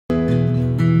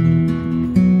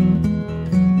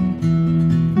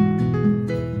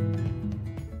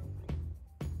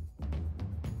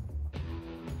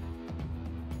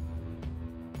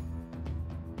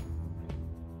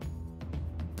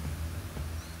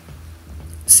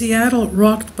Seattle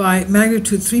rocked by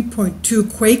magnitude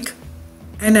 3.2 quake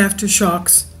and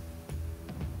aftershocks.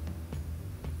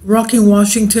 Rocking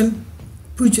Washington,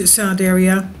 Puget Sound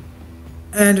area,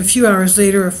 and a few hours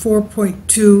later a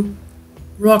 4.2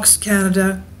 rocks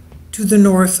Canada to the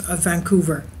north of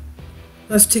Vancouver.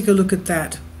 Let's take a look at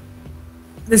that.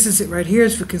 This is it right here,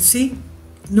 as we can see.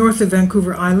 North of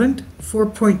Vancouver Island,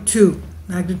 4.2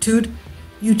 magnitude,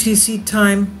 UTC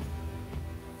time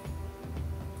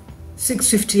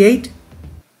 6:58.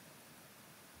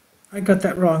 I got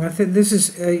that wrong. I think this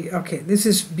is, okay, this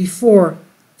is before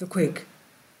the quake.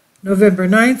 November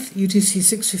 9th, UTC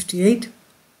 6:58.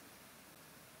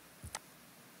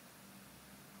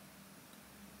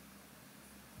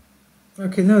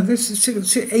 Okay, no, this is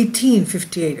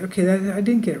 18:58. Okay, I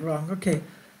didn't get it wrong. Okay,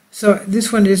 so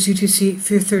this one is UTC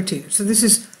 13. So this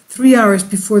is 3 hours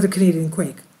before the Canadian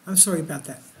quake. I'm sorry about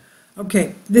that.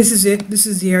 Okay, this is it. This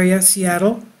is the area,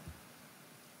 Seattle.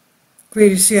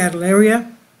 Greater Seattle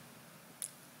area.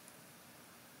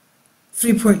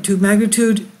 3.2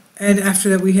 magnitude. And after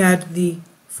that we had the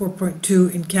 4.2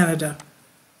 in Canada.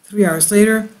 3 hours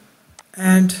later.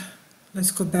 And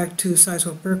let's go back to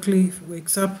Sizewell Berkeley if it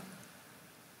wakes up.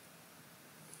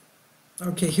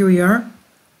 Okay, here we are.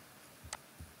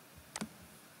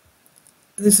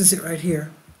 This is it right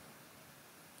here.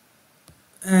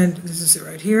 And this is it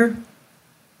right here.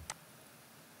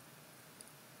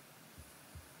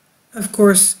 Of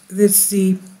course, it's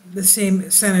the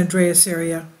same San Andreas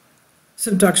area,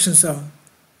 subduction zone.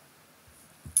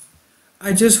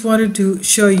 I just wanted to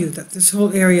show you that this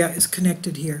whole area is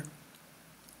connected here.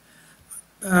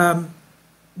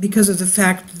 Because of the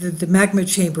fact that the magma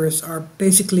chambers are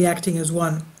basically acting as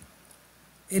one.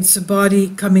 It's a body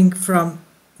coming from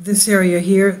this area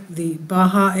here, the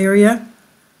Baja area,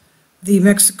 the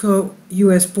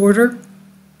Mexico-US border,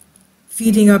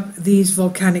 feeding up these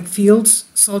volcanic fields,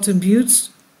 Salton Buttes,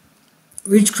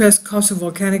 Ridgecrest Costa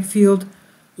Volcanic Field,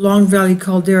 Long Valley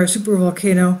Caldera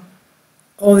Supervolcano,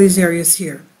 all these areas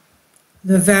here.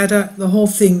 Nevada, the whole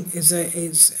thing is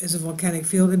a volcanic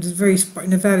field. It is very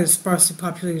Nevada is sparsely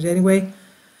populated anyway,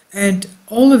 and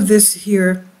all of this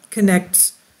here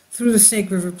connects through the Snake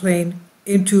River Plain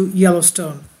into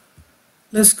Yellowstone.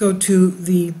 Let's go to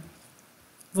the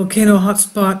volcano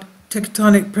hotspot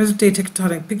present-day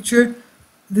tectonic picture.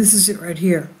 This is it right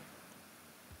here.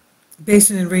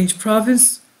 Basin and Range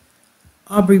Province,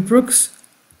 Aubrey Brooks,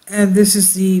 and this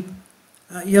is the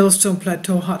Yellowstone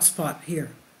Plateau hotspot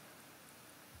here.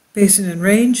 Basin and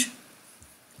Range,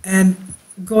 and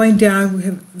going down we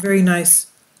have a very nice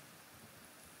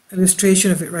illustration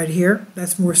of it right here.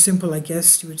 That's more simple, I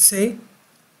guess you would say.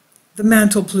 The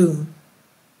mantle plume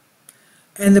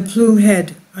and the plume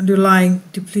head underlying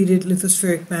depleted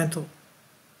lithospheric mantle.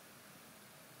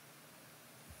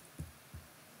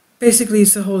 Basically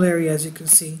it's the whole area, as you can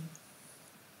see.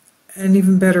 And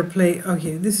even better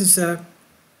okay, this is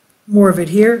more of it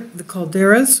here, the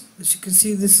calderas. As you can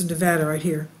see, this is Nevada right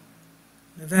here.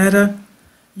 Nevada,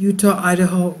 Utah,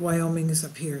 Idaho, Wyoming is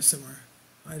up here somewhere.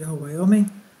 Idaho, Wyoming.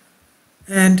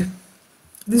 And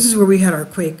this is where we had our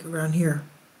quake, around here.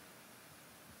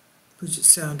 Puget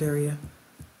Sound area.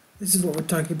 This is what we're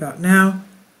talking about now.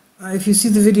 If you see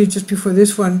the video just before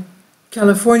this one,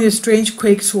 California strange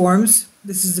quake swarms.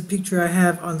 This is the picture I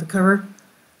have on the cover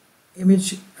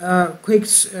image. Quake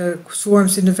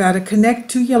swarms in Nevada connect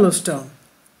to Yellowstone.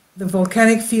 The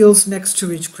volcanic fields next to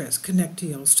Ridgecrest connect to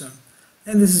Yellowstone.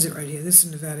 And this is it right here. This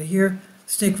is Nevada here.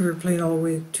 Snake River Plain all the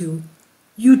way to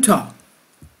Utah.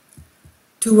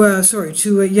 To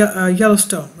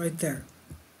Yellowstone right there.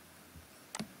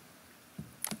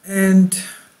 And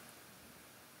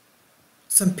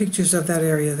some pictures of that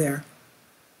area there.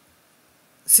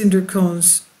 Cinder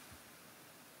cones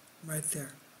right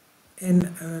there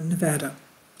in Nevada.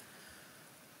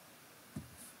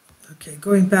 Okay,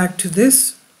 going back to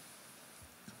this.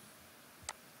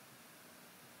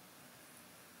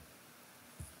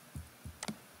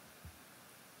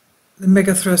 The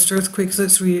megathrust earthquakes,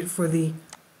 let's read it for the,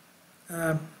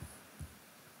 all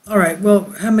right,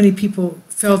 well, how many people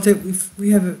felt it? We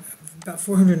have about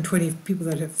 420 people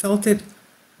that have felt it.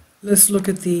 Let's look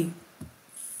at the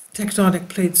tectonic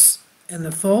plates and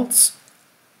the faults.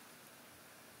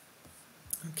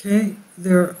 Okay,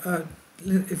 there.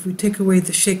 If we take away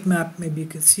the shake map, maybe you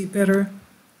can see better.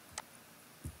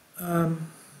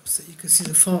 So you can see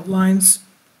the fault lines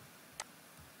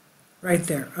right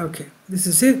there. Okay, this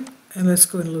is it. And let's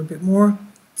go in a little bit more.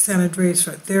 San Andreas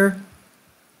right there.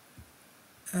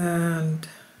 And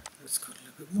let's go a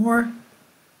little bit more.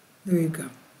 There you go.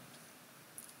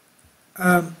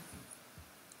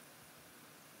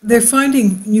 they're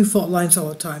finding new fault lines all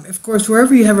the time. Of course,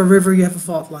 wherever you have a river, you have a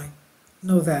fault line.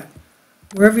 Know that.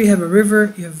 Wherever you have a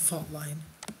river, you have a fault line.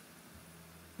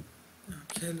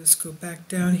 Okay, let's go back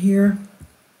down here.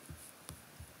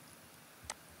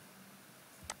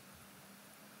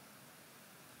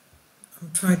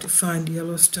 I'm trying to find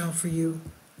Yellowstone for you.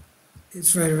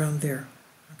 It's right around there.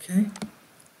 Okay?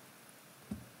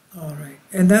 All right.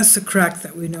 And that's the crack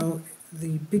that we know,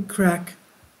 the big crack,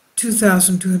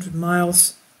 2,200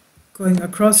 miles, going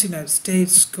across the United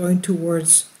States, going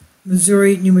towards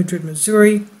Missouri, New Madrid,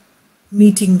 Missouri,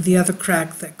 meeting the other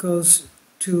crack that goes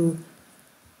to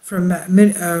from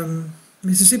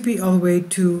Mississippi all the way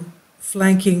to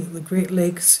flanking the Great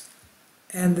Lakes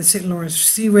and the St. Lawrence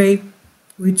Seaway,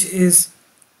 which is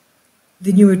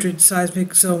the New Madrid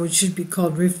seismic zone, which should be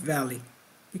called Rift Valley,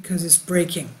 because it's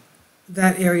breaking.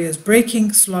 That area is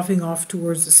breaking, sloughing off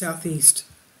towards the southeast.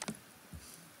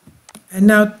 And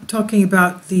now talking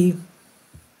about the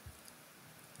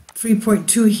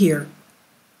 3.2 here.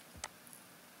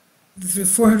 The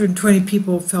 420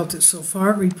 people felt it so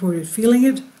far, reported feeling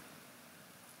it.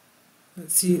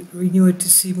 Let's see, renew it to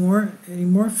see more. Any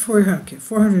more?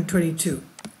 422.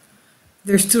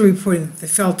 They're still reporting that they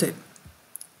felt it.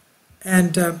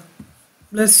 And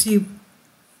let's see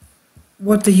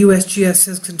what the USGS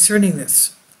says concerning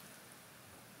this.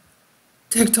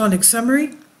 Tectonic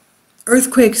summary.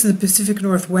 Earthquakes in the Pacific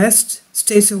Northwest,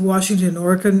 states of Washington and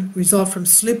Oregon, result from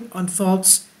slip on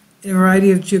faults in a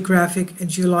variety of geographic and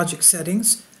geologic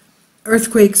settings.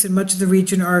 Earthquakes in much of the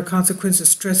region are a consequence of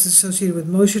stress associated with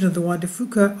motion of the Juan de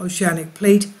Fuca oceanic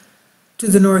plate to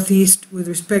the northeast with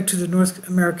respect to the North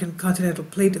American continental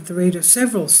plate at the rate of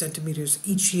several centimeters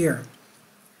each year.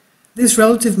 This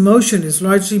relative motion is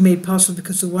largely made possible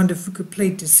because the Juan de Fuca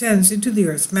plate descends into the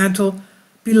Earth's mantle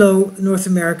below the North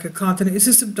America continent. Is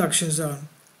a subduction zone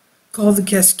called the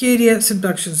Cascadia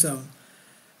subduction zone,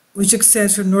 which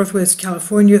extends from northwest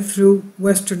California through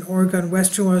western Oregon,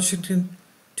 western Washington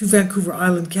to Vancouver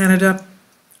Island, Canada.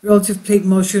 Relative plate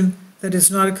motion that is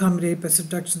not accommodated by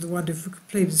subduction of the Juan de Fuca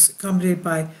plate is accommodated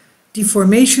by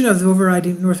deformation of the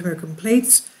overriding North American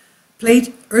plate.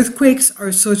 Earthquakes are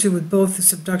associated with both the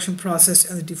subduction process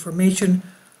and the deformation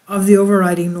of the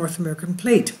overriding North American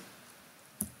plate.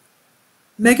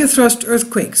 Megathrust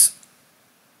earthquakes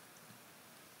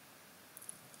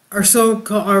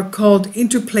are called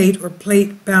interplate or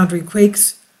plate boundary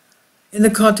quakes in the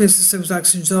context of the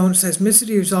subduction zone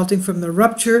seismicity resulting from the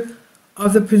rupture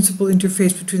of the principal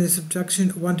interface between the subduction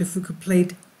Juan de Fuca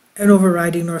plate and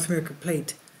overriding North American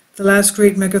plate. The last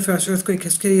great megathrust earthquake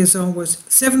Cascadia zone was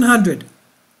 700,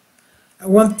 a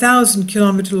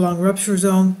 1,000-kilometer long rupture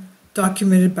zone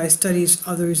documented by studies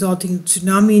of the resulting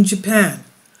tsunami in Japan,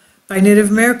 by Native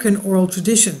American oral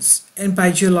traditions, and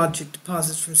by geologic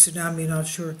deposits from tsunami and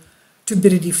offshore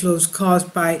turbidity flows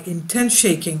caused by intense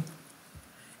shaking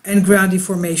and ground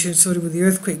deformation associated with the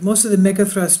earthquake. Most of the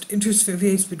megathrust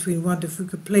interface between Juan de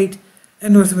Fuca plate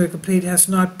and North American plate has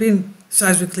not been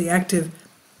seismically active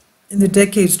in the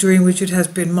decades during which it has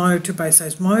been monitored by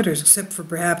seismometers, except for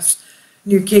perhaps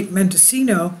near Cape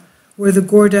Mendocino, where the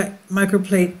Gorda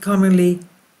microplate commonly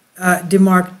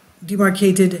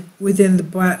demarcated within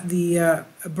the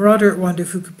broader Juan de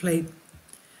Fuca plate,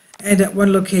 and at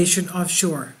one location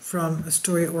offshore from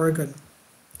Astoria, Oregon.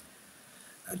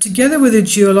 Together with the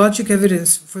geologic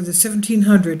evidence for the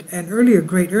 1700 and earlier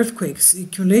great earthquakes, the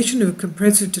accumulation of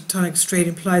compressive tectonic strain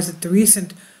implies that the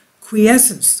recent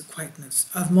quiescence, the quietness,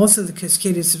 of most of the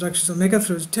Cascadia subductions of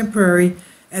megathrust is temporary,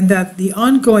 and that the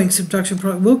ongoing subduction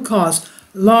process will cause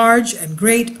large and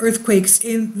great earthquakes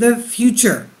in the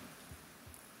future.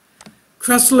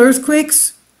 Crustal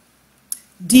earthquakes,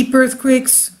 deep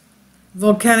earthquakes,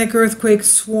 volcanic earthquakes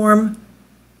swarm,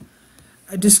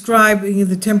 describing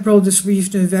the temporal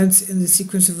distribution of events in the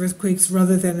sequence of earthquakes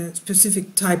rather than a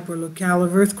specific type or locale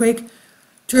of earthquake.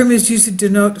 Term is used to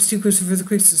denote a sequence of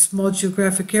earthquakes in a small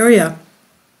geographic area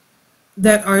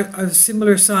that are of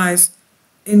similar size,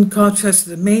 in contrast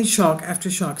to the main shock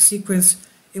aftershock sequence,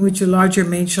 in which a larger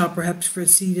main shock, perhaps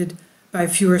preceded by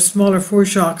fewer smaller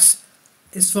foreshocks,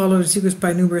 is followed in sequence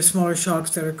by numerous smaller shocks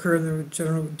that occur in the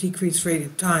general decreased rate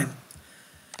of time.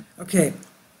 Okay,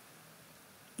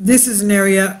 this is an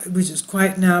area which is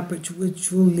quiet now, but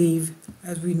which will leave,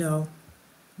 as we know,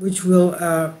 which will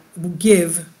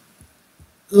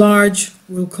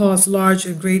cause large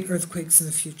and great earthquakes in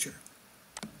the future.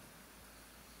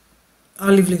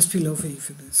 I'll leave links below for you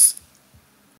for this.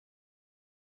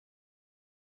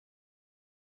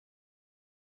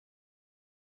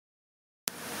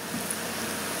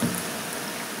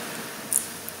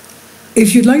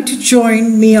 If you'd like to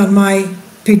join me on my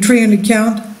Patreon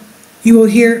account, You will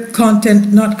hear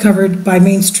content not covered by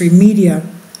mainstream media.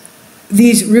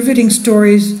 These riveting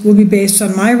stories will be based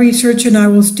on my research, and I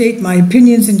will state my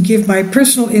opinions and give my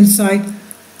personal insight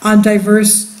on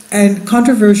diverse and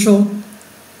controversial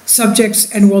subjects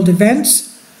and world events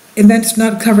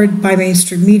not covered by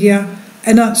mainstream media,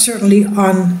 and not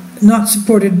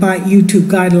supported by YouTube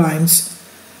guidelines.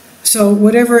 So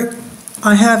whatever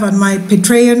I have on my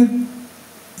Patreon,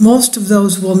 most of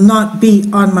those will not be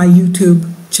on my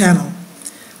YouTube channel.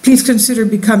 Please consider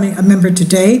becoming a member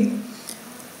today.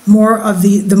 More of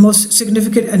the most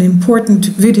significant and important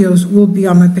videos will be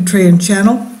on my Patreon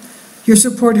channel. Your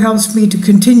support helps me to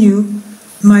continue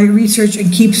my research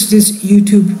and keeps this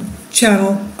YouTube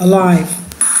channel alive.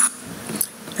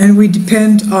 And we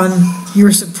depend on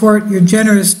your support, your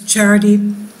generous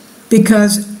charity,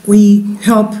 because we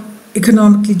help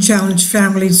economically challenged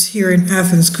families here in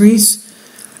Athens, Greece,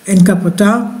 in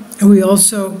Kapota, and we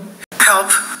also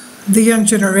help the young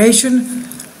generation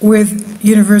with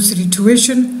university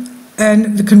tuition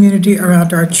and the community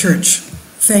around our church.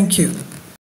 Thank you.